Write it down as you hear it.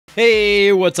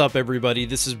Hey, what's up everybody?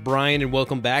 This is Brian and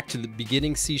welcome back to the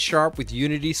Beginning C# with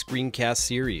Unity Screencast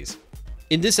series.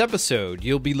 In this episode,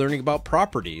 you'll be learning about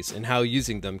properties and how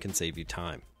using them can save you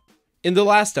time. In the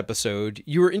last episode,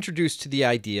 you were introduced to the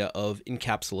idea of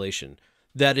encapsulation,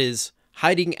 that is,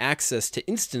 hiding access to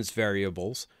instance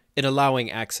variables and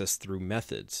allowing access through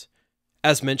methods.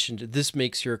 As mentioned, this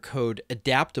makes your code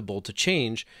adaptable to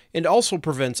change and also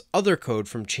prevents other code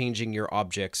from changing your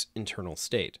object's internal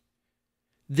state.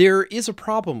 There is a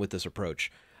problem with this approach.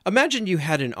 Imagine you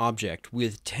had an object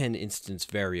with 10 instance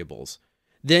variables.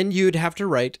 Then you'd have to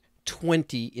write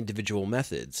 20 individual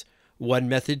methods, one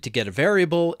method to get a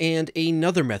variable and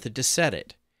another method to set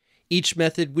it. Each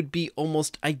method would be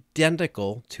almost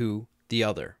identical to the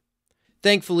other.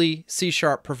 Thankfully, C#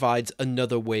 provides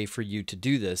another way for you to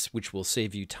do this, which will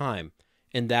save you time,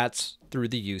 and that's through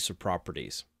the use of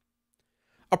properties.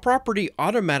 A property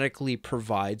automatically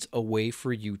provides a way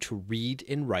for you to read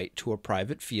and write to a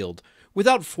private field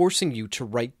without forcing you to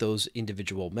write those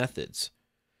individual methods.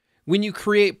 When you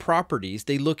create properties,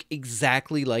 they look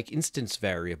exactly like instance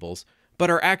variables, but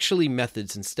are actually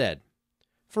methods instead.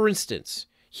 For instance,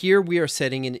 here we are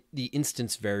setting in the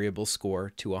instance variable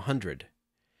score to 100.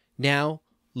 Now,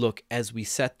 look as we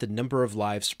set the number of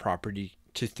lives property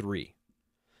to 3.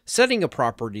 Setting a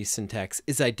property syntax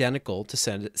is identical to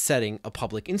setting a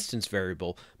public instance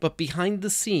variable, but behind the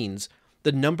scenes,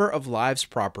 the number of lives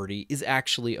property is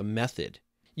actually a method.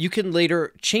 You can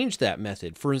later change that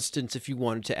method, for instance, if you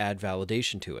wanted to add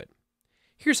validation to it.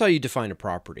 Here's how you define a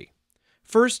property.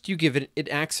 First, you give it an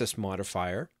access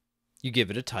modifier, you give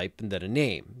it a type and then a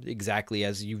name, exactly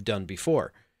as you've done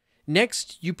before.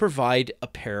 Next, you provide a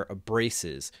pair of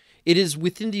braces. It is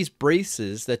within these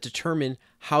braces that determine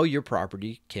how your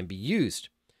property can be used.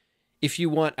 If you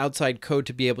want outside code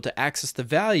to be able to access the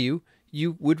value,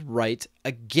 you would write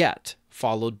a get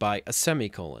followed by a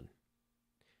semicolon.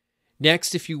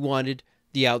 Next, if you wanted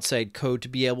the outside code to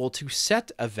be able to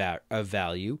set a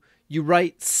value, you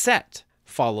write set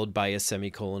followed by a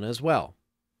semicolon as well.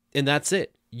 And that's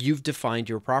it. You've defined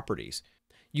your properties.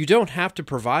 You don't have to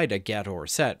provide a get or a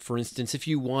set. For instance, if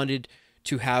you wanted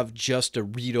to have just a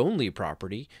read-only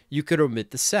property, you could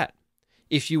omit the set.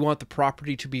 If you want the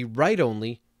property to be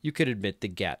write-only, you could omit the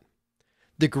get.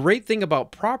 The great thing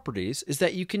about properties is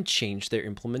that you can change their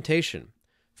implementation.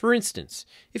 For instance,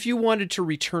 if you wanted to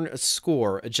return a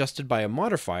score adjusted by a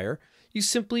modifier, you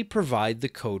simply provide the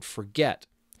code for get.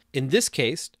 In this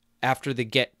case, after the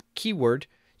get keyword,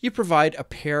 you provide a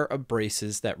pair of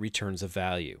braces that returns a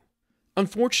value.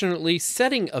 Unfortunately,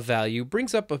 setting a value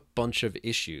brings up a bunch of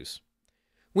issues.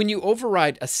 When you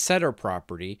override a setter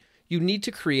property, you need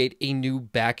to create a new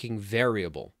backing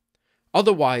variable.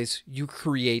 Otherwise, you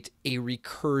create a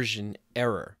recursion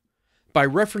error. By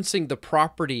referencing the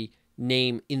property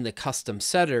name in the custom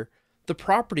setter, the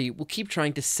property will keep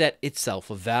trying to set itself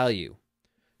a value.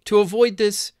 To avoid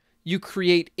this, you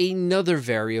create another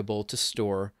variable to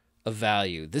store a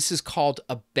value. This is called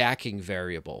a backing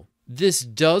variable. This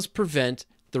does prevent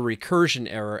the recursion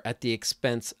error at the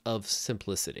expense of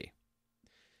simplicity.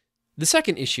 The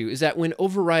second issue is that when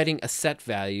overriding a set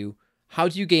value, how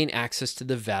do you gain access to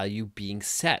the value being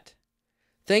set?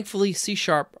 Thankfully, C#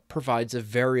 provides a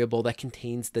variable that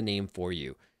contains the name for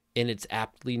you, and it's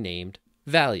aptly named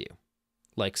value,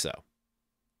 like so.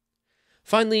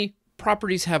 Finally,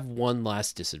 properties have one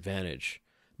last disadvantage.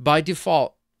 By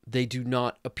default, they do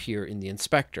not appear in the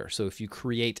inspector. So if you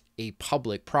create a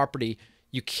public property,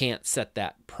 you can't set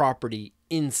that property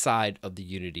inside of the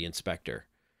Unity inspector.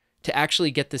 To actually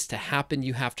get this to happen,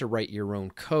 you have to write your own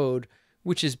code,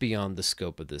 which is beyond the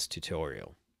scope of this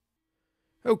tutorial.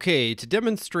 Okay, to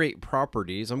demonstrate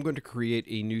properties, I'm going to create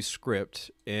a new script,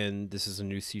 and this is a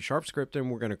new C# script, and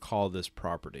we're going to call this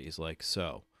properties, like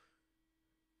so.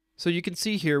 So you can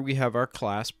see here we have our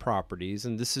class properties,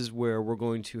 and this is where we're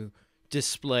going to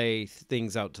display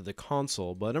things out to the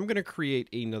console, but I'm going to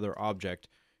create another object,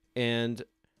 and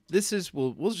this is,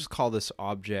 we'll just call this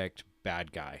object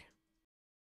bad guy.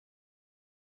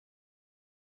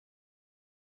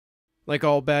 Like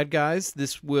all bad guys,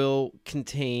 this will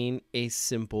contain a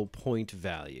simple point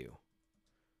value.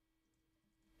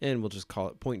 And we'll just call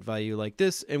it point value like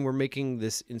this, and we're making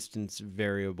this instance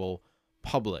variable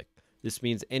public. This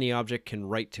means any object can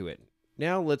write to it.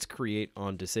 Now let's create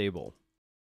onDisable.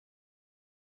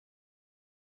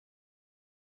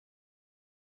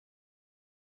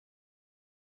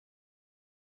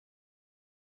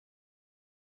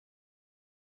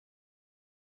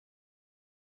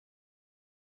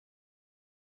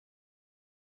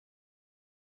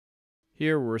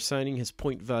 Here we're assigning his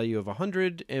point value of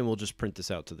 100, and we'll just print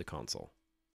this out to the console.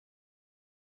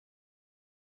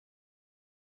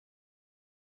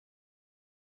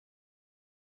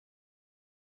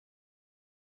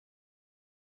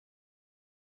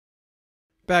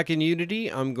 Back in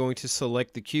Unity, I'm going to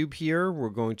select the cube here. We're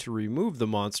going to remove the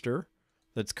monster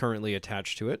that's currently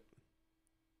attached to it.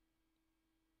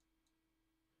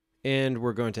 And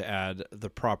we're going to add the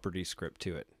property script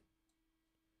to it.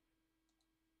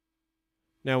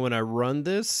 Now when I run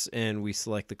this and we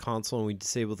select the console and we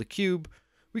disable the cube,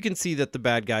 we can see that the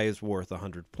bad guy is worth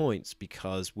 100 points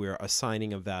because we're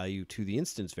assigning a value to the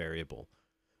instance variable.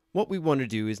 What we want to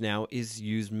do is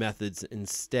use methods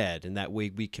instead, and that way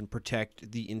we can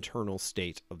protect the internal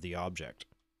state of the object.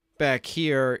 Back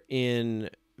here in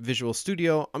Visual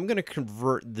Studio, I'm going to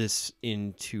convert this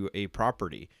into a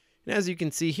property. And as you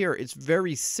can see here, it's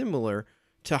very similar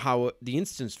to how the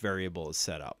instance variable is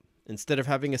set up. Instead of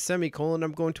having a semicolon,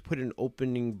 I'm going to put an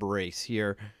opening brace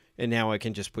here, and now I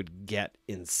can just put get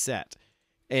in set.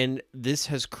 And this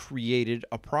has created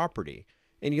a property.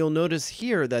 And you'll notice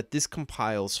here that this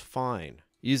compiles fine.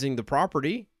 Using the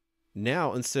property,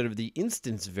 now instead of the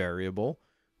instance variable,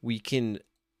 we can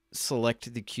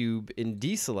select the cube and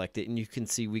deselect it, and you can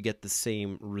see we get the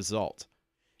same result.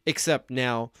 Except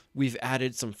now we've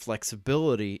added some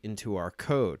flexibility into our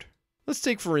code. Let's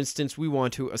take, for instance, we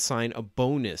want to assign a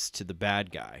bonus to the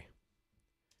bad guy.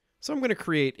 So I'm going to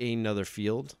create another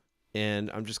field, and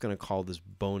I'm just going to call this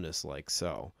bonus like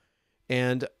so.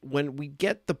 And when we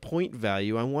get the point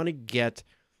value, I want to get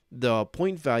the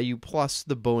point value plus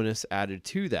the bonus added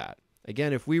to that.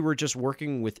 Again, if we were just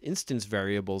working with instance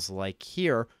variables like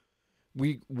here,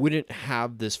 we wouldn't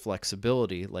have this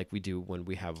flexibility like we do when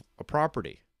we have a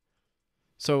property.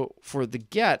 So for the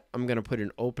get, I'm going to put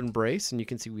an open brace, and you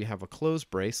can see we have a closed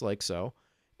brace like so.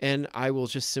 And I will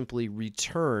just simply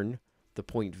return the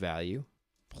point value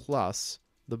plus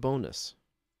the bonus.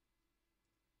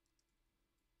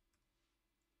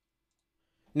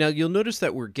 Now you'll notice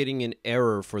that we're getting an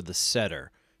error for the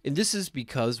setter. And this is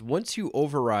because once you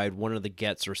override one of the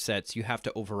gets or sets, you have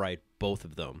to override both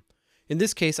of them. In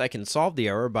this case, I can solve the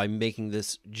error by making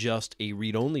this just a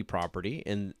read-only property,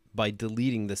 and by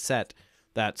deleting the set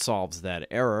that solves that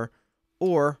error,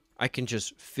 or I can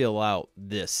just fill out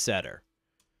this setter.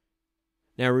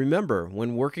 Now remember,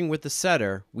 when working with the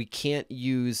setter, we can't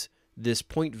use this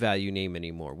point value name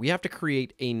anymore. We have to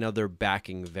create another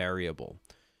backing variable.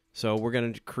 So we're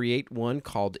going to create one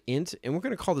called int, and we're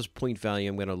going to call this point value.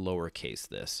 I'm going to lowercase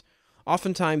this.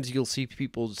 Oftentimes you'll see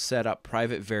people set up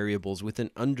private variables with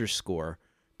an underscore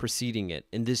preceding it,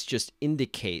 and this just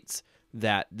indicates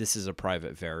that this is a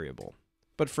private variable.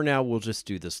 But for now, we'll just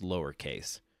do this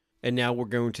lowercase. And now we're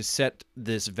going to set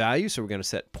this value. So we're going to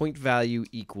set point value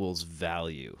equals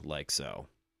value, like so.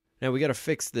 Now we got to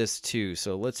fix this too.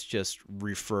 So let's just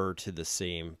refer to the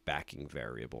same backing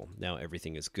variable. Now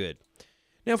everything is good.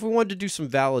 Now if we wanted to do some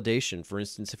validation, for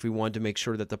instance, if we wanted to make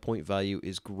sure that the point value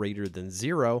is greater than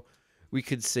 0, we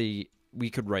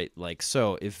could write like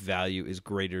so: if value is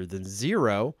greater than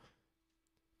 0,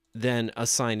 then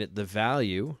assign it the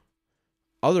value.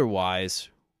 Otherwise,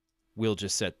 we'll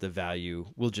just set the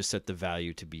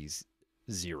value to be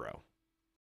 0.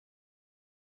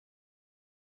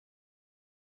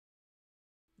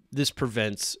 This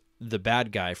prevents the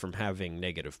bad guy from having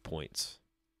negative points.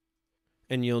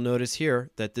 And you'll notice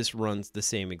here that this runs the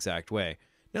same exact way.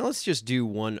 Now let's just do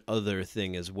one other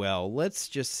thing as well. Let's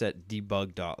just set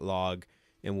debug.log,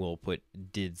 and we'll put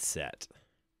did set.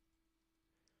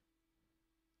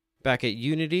 Back at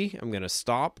Unity, I'm going to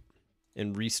stop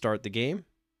and restart the game.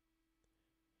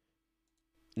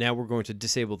 Now we're going to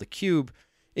disable the cube,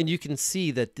 and you can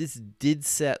see that this did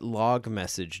set log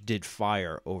message did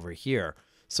fire over here.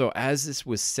 So as this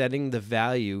was setting the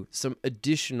value, some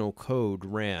additional code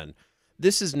ran.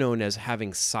 This is known as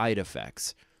having side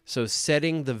effects. So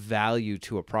setting the value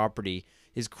to a property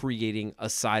is creating a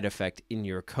side effect in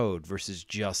your code versus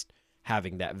just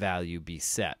having that value be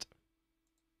set.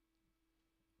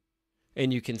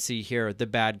 And you can see here the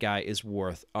bad guy is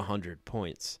worth 100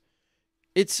 points.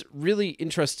 It's really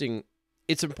interesting.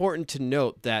 It's important to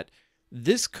note that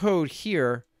this code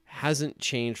here hasn't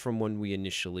changed from when we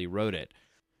initially wrote it.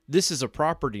 This is a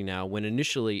property now, when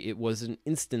initially it was an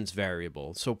instance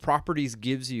variable. So properties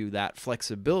gives you that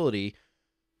flexibility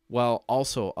while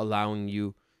also allowing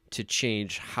you to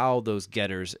change how those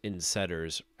getters and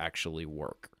setters actually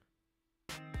work.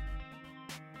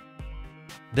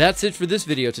 That's it for this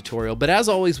video tutorial, but as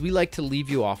always, we like to leave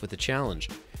you off with a challenge.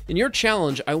 In your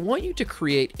challenge, I want you to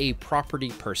create a property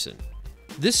person.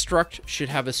 This struct should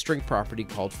have a string property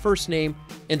called first name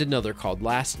and another called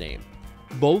last name.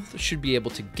 Both should be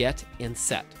able to get and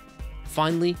set.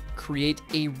 Finally, create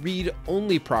a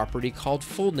read-only property called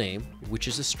full name, which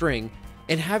is a string,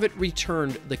 and have it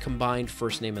return the combined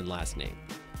first name and last name.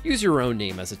 Use your own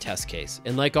name as a test case,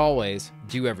 and like always,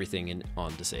 do everything in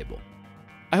onDisable.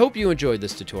 I hope you enjoyed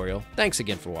this tutorial. Thanks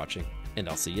again for watching, and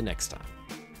I'll see you next time.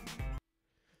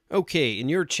 Okay, in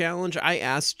your challenge, I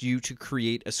asked you to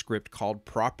create a script called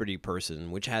property person,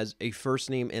 which has a first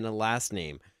name and a last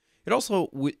name. It also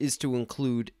is to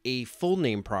include a full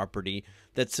name property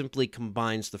that simply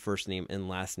combines the first name and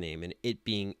last name, and it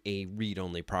being a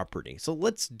read-only property. So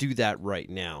let's do that right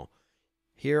now.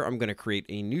 Here, I'm going to create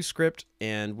a new script,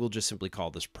 and we'll just simply call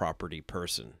this property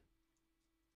person.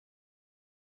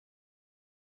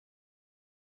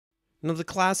 Now the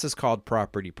class is called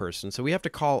property person, so we have to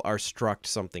call our struct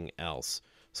something else.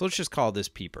 So let's just call this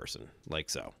pperson, like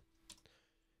so.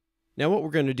 Now what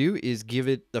we're going to do is give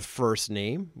it the first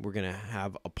name. We're going to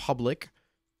have a public.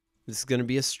 This is going to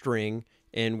be a string,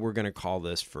 and we're going to call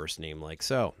this first name like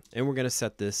so. And we're going to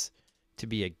set this to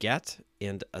be a get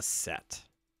and a set.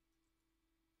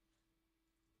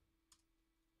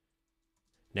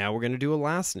 Now we're going to do a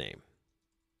last name.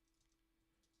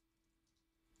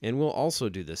 And we'll also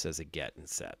do this as a get and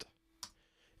set.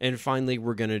 And finally,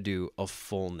 we're going to do a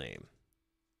full name.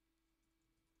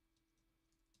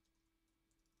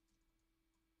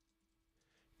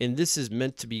 And this is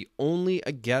meant to be only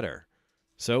a getter.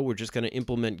 So we're just going to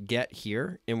implement get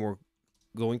here, and we're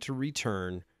going to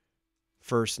return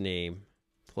first name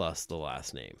plus the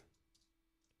last name.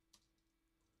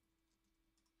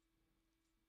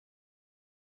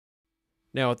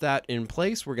 Now with that in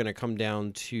place, we're going to come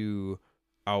down to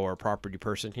our property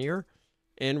person here,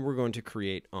 and we're going to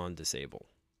create on disable.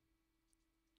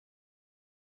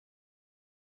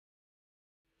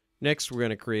 Next, we're going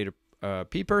to create a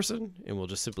pperson, and we'll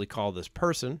just simply call this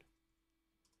person.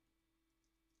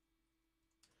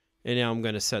 And now I'm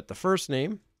going to set the first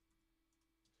name,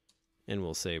 and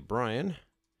we'll say Brian,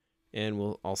 and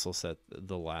we'll also set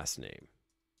the last name,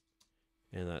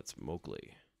 and that's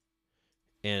Moakley.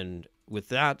 And with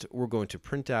that, we're going to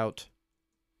print out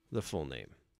the full name.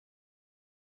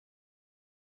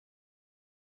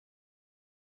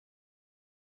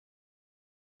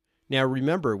 Now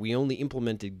remember, we only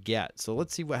implemented get, so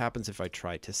let's see what happens if I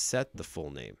try to set the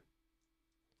full name.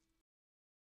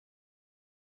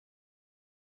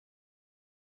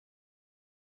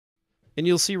 And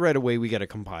you'll see right away we get a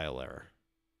compile error.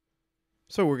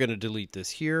 So we're going to delete this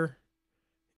here.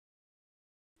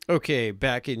 Okay,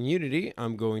 back in Unity,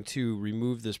 I'm going to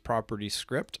remove this property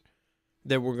script.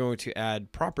 Then we're going to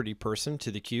add property person to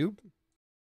the cube.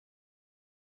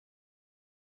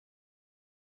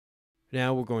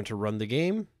 Now we're going to run the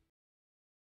game.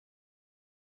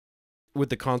 With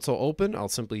the console open, I'll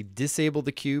simply disable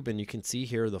the cube, and you can see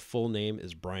here the full name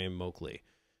is Brian Moakley.